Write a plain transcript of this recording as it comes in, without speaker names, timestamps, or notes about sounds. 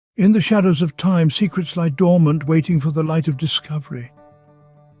In the shadows of time, secrets lie dormant, waiting for the light of discovery.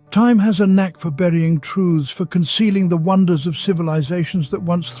 Time has a knack for burying truths, for concealing the wonders of civilizations that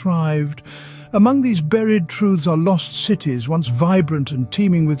once thrived. Among these buried truths are lost cities, once vibrant and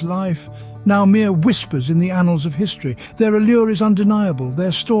teeming with life, now mere whispers in the annals of history. Their allure is undeniable.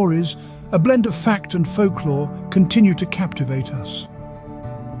 Their stories, a blend of fact and folklore, continue to captivate us.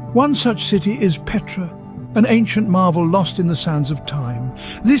 One such city is Petra, an ancient marvel lost in the sands of time.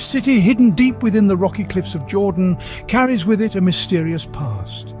 This city, hidden deep within the rocky cliffs of Jordan, carries with it a mysterious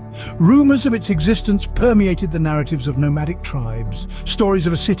past. Rumors of its existence permeated the narratives of nomadic tribes, stories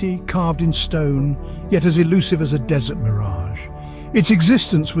of a city carved in stone, yet as elusive as a desert mirage. Its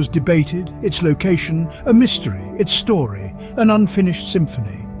existence was debated, its location a mystery, its story an unfinished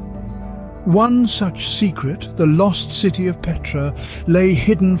symphony. One such secret, the lost city of Petra, lay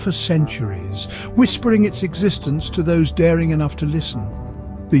hidden for centuries, whispering its existence to those daring enough to listen.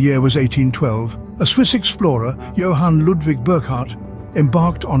 The year was 1812. A Swiss explorer, Johann Ludwig Burckhardt,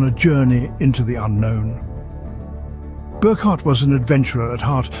 embarked on a journey into the unknown. Burckhardt was an adventurer at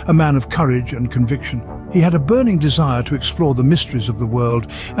heart, a man of courage and conviction. He had a burning desire to explore the mysteries of the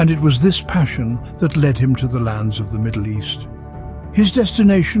world, and it was this passion that led him to the lands of the Middle East. His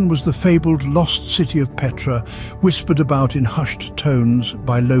destination was the fabled lost city of Petra, whispered about in hushed tones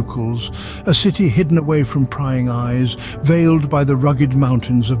by locals, a city hidden away from prying eyes, veiled by the rugged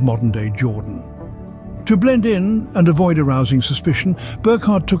mountains of modern-day Jordan. To blend in and avoid arousing suspicion,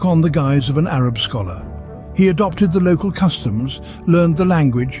 Burckhardt took on the guise of an Arab scholar. He adopted the local customs, learned the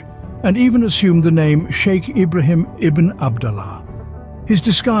language, and even assumed the name Sheikh Ibrahim Ibn Abdallah. His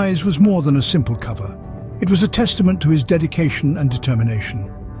disguise was more than a simple cover. It was a testament to his dedication and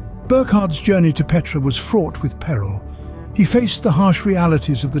determination. Burckhardt's journey to Petra was fraught with peril. He faced the harsh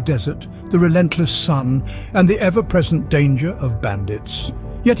realities of the desert, the relentless sun, and the ever-present danger of bandits.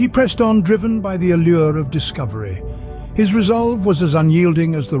 Yet he pressed on, driven by the allure of discovery. His resolve was as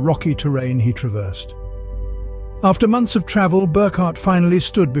unyielding as the rocky terrain he traversed. After months of travel, Burckhardt finally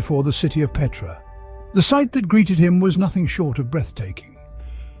stood before the city of Petra. The sight that greeted him was nothing short of breathtaking.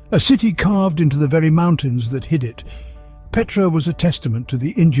 A city carved into the very mountains that hid it, Petra was a testament to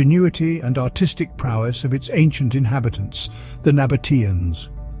the ingenuity and artistic prowess of its ancient inhabitants, the Nabateans.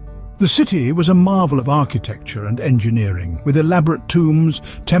 The city was a marvel of architecture and engineering, with elaborate tombs,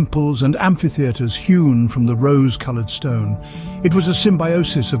 temples and amphitheatres hewn from the rose-coloured stone. It was a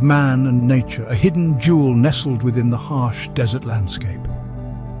symbiosis of man and nature, a hidden jewel nestled within the harsh desert landscape.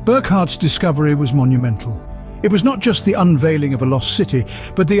 Burckhardt's discovery was monumental. It was not just the unveiling of a lost city,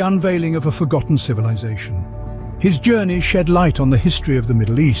 but the unveiling of a forgotten civilization. His journey shed light on the history of the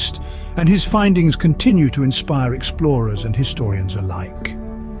Middle East, and his findings continue to inspire explorers and historians alike.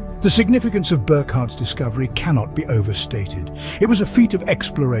 The significance of Burckhardt's discovery cannot be overstated. It was a feat of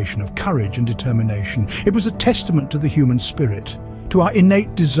exploration, of courage and determination. It was a testament to the human spirit, to our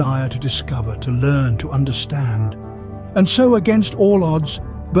innate desire to discover, to learn, to understand. And so, against all odds,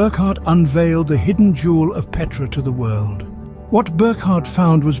 Burckhardt unveiled the hidden jewel of Petra to the world. What Burckhardt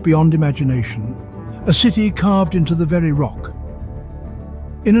found was beyond imagination, a city carved into the very rock.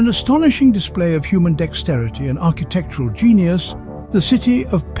 In an astonishing display of human dexterity and architectural genius, the city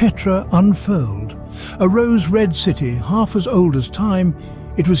of Petra unfurled. A rose-red city, half as old as time,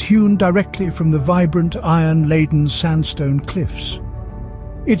 it was hewn directly from the vibrant, iron-laden sandstone cliffs.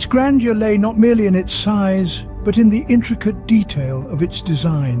 Its grandeur lay not merely in its size, but in the intricate detail of its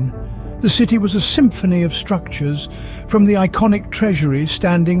design. The city was a symphony of structures, from the iconic Treasury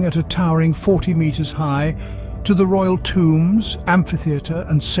standing at a towering 40 meters high, to the royal tombs, amphitheatre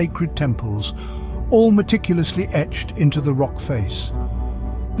and sacred temples, all meticulously etched into the rock face.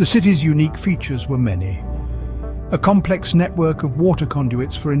 The city's unique features were many. A complex network of water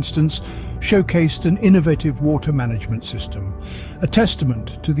conduits, for instance, showcased an innovative water management system, a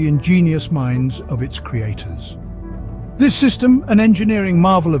testament to the ingenious minds of its creators. This system, an engineering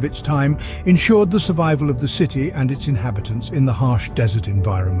marvel of its time, ensured the survival of the city and its inhabitants in the harsh desert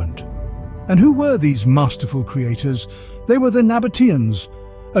environment. And who were these masterful creators? They were the Nabateans,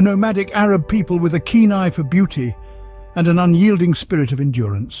 a nomadic Arab people with a keen eye for beauty and an unyielding spirit of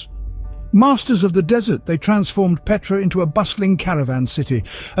endurance. Masters of the desert, they transformed Petra into a bustling caravan city,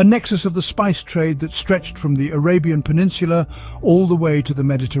 a nexus of the spice trade that stretched from the Arabian Peninsula all the way to the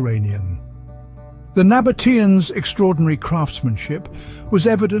Mediterranean. The Nabateans' extraordinary craftsmanship was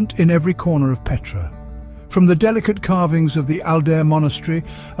evident in every corner of Petra. From the delicate carvings of the Monastery,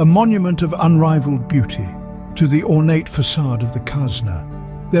 a monument of unrivaled beauty, to the ornate facade of the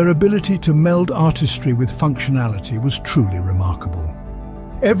Al-Khazneh, their ability to meld artistry with functionality was truly remarkable.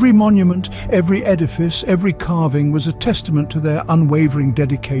 Every monument, every edifice, every carving was a testament to their unwavering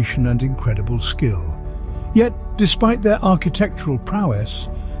dedication and incredible skill. Yet, despite their architectural prowess,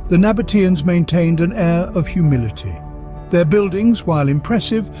 the Nabateans maintained an air of humility. Their buildings, while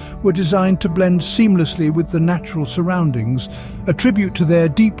impressive, were designed to blend seamlessly with the natural surroundings, a tribute to their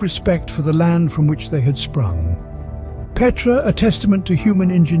deep respect for the land from which they had sprung. Petra, a testament to human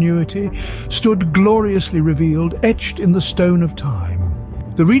ingenuity, stood gloriously revealed, etched in the stone of time.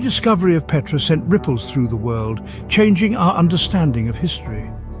 The rediscovery of Petra sent ripples through the world, changing our understanding of history.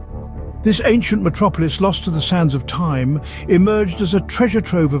 This ancient metropolis, lost to the sands of time, emerged as a treasure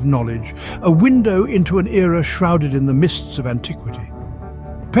trove of knowledge, a window into an era shrouded in the mists of antiquity.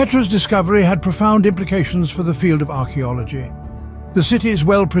 Petra's discovery had profound implications for the field of archaeology. The city's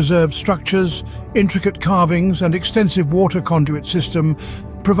well-preserved structures, intricate carvings, and extensive water conduit system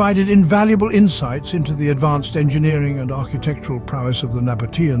provided invaluable insights into the advanced engineering and architectural prowess of the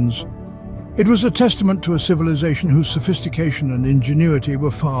Nabateans. It was a testament to a civilization whose sophistication and ingenuity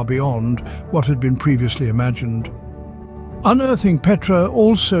were far beyond what had been previously imagined. Unearthing Petra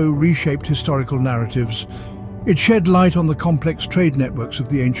also reshaped historical narratives. It shed light on the complex trade networks of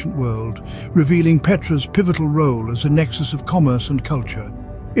the ancient world, revealing Petra's pivotal role as a nexus of commerce and culture.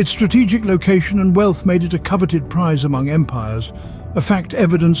 Its strategic location and wealth made it a coveted prize among empires, a fact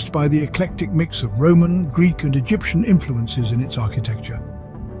evidenced by the eclectic mix of Roman, Greek, and Egyptian influences in its architecture.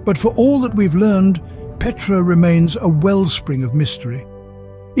 But for all that we've learned, Petra remains a wellspring of mystery.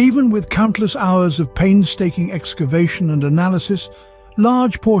 Even with countless hours of painstaking excavation and analysis,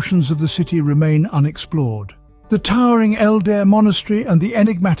 large portions of the city remain unexplored. The towering Monastery and the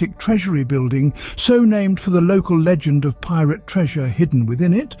enigmatic Treasury building, so named for the local legend of pirate treasure hidden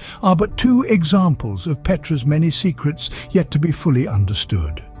within it, are but two examples of Petra's many secrets yet to be fully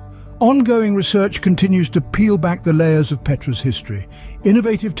understood. Ongoing research continues to peel back the layers of Petra's history.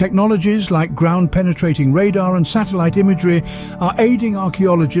 Innovative technologies like ground-penetrating radar and satellite imagery are aiding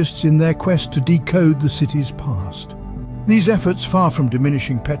archaeologists in their quest to decode the city's past. These efforts, far from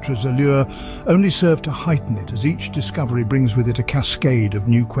diminishing Petra's allure, only serve to heighten it as each discovery brings with it a cascade of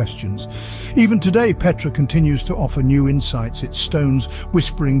new questions. Even today, Petra continues to offer new insights, its stones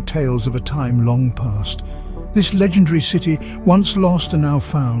whispering tales of a time long past. This legendary city, once lost and now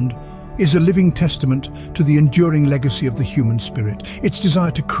found, is a living testament to the enduring legacy of the human spirit, its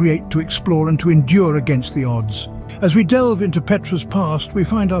desire to create, to explore, and to endure against the odds. As we delve into Petra's past, we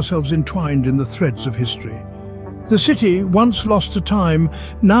find ourselves entwined in the threads of history. The city, once lost to time,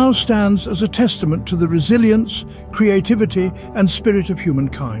 now stands as a testament to the resilience, creativity, and spirit of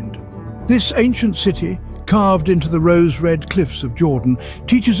humankind. This ancient city, carved into the rose-red cliffs of Jordan,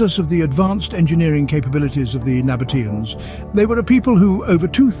 teaches us of the advanced engineering capabilities of the Nabateans. They were a people who, over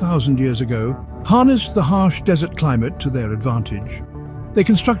 2,000 years ago, harnessed the harsh desert climate to their advantage. They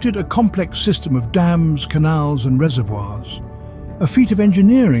constructed a complex system of dams, canals, and reservoirs, a feat of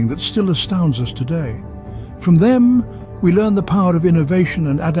engineering that still astounds us today. From them, we learn the power of innovation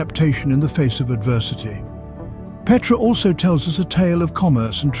and adaptation in the face of adversity. Petra also tells us a tale of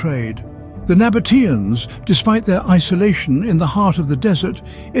commerce and trade. The Nabateans, despite their isolation in the heart of the desert,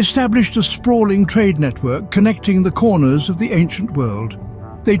 established a sprawling trade network connecting the corners of the ancient world.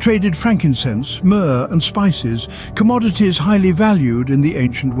 They traded frankincense, myrrh, and spices, commodities highly valued in the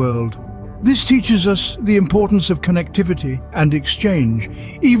ancient world. This teaches us the importance of connectivity and exchange,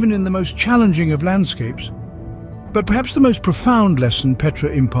 even in the most challenging of landscapes. But perhaps the most profound lesson Petra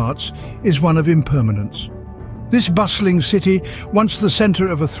imparts is one of impermanence. This bustling city, once the center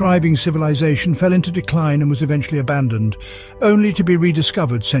of a thriving civilization, fell into decline and was eventually abandoned, only to be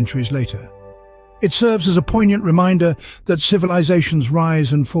rediscovered centuries later. It serves as a poignant reminder that civilizations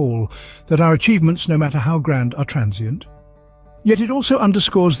rise and fall, that our achievements, no matter how grand, are transient. Yet it also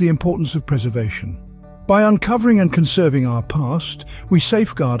underscores the importance of preservation. By uncovering and conserving our past, we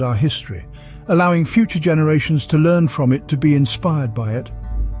safeguard our history, allowing future generations to learn from it, to be inspired by it.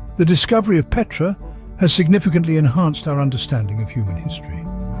 The discovery of Petra has significantly enhanced our understanding of human history.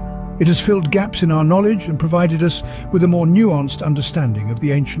 It has filled gaps in our knowledge and provided us with a more nuanced understanding of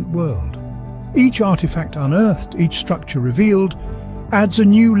the ancient world. Each artifact unearthed, each structure revealed, adds a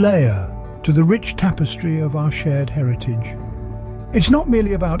new layer to the rich tapestry of our shared heritage. It's not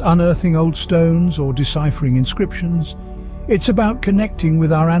merely about unearthing old stones or deciphering inscriptions. It's about connecting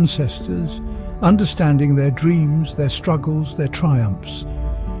with our ancestors, understanding their dreams, their struggles, their triumphs.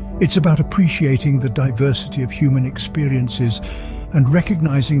 It's about appreciating the diversity of human experiences and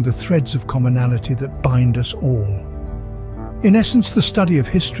recognizing the threads of commonality that bind us all. In essence, the study of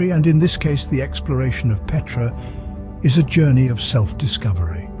history, and in this case the exploration of Petra, is a journey of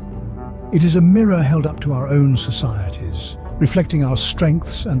self-discovery. It is a mirror held up to our own societies, reflecting our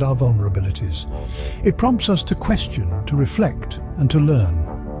strengths and our vulnerabilities. It prompts us to question, to reflect, and to learn.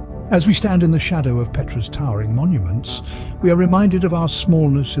 As we stand in the shadow of Petra's towering monuments, we are reminded of our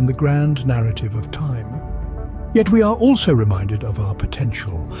smallness in the grand narrative of time. Yet we are also reminded of our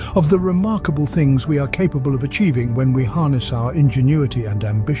potential, of the remarkable things we are capable of achieving when we harness our ingenuity and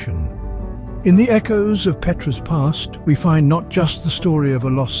ambition. In the echoes of Petra's past, we find not just the story of a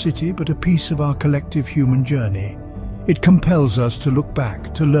lost city, but a piece of our collective human journey. It compels us to look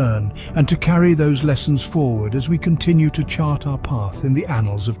back, to learn, and to carry those lessons forward as we continue to chart our path in the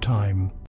annals of time.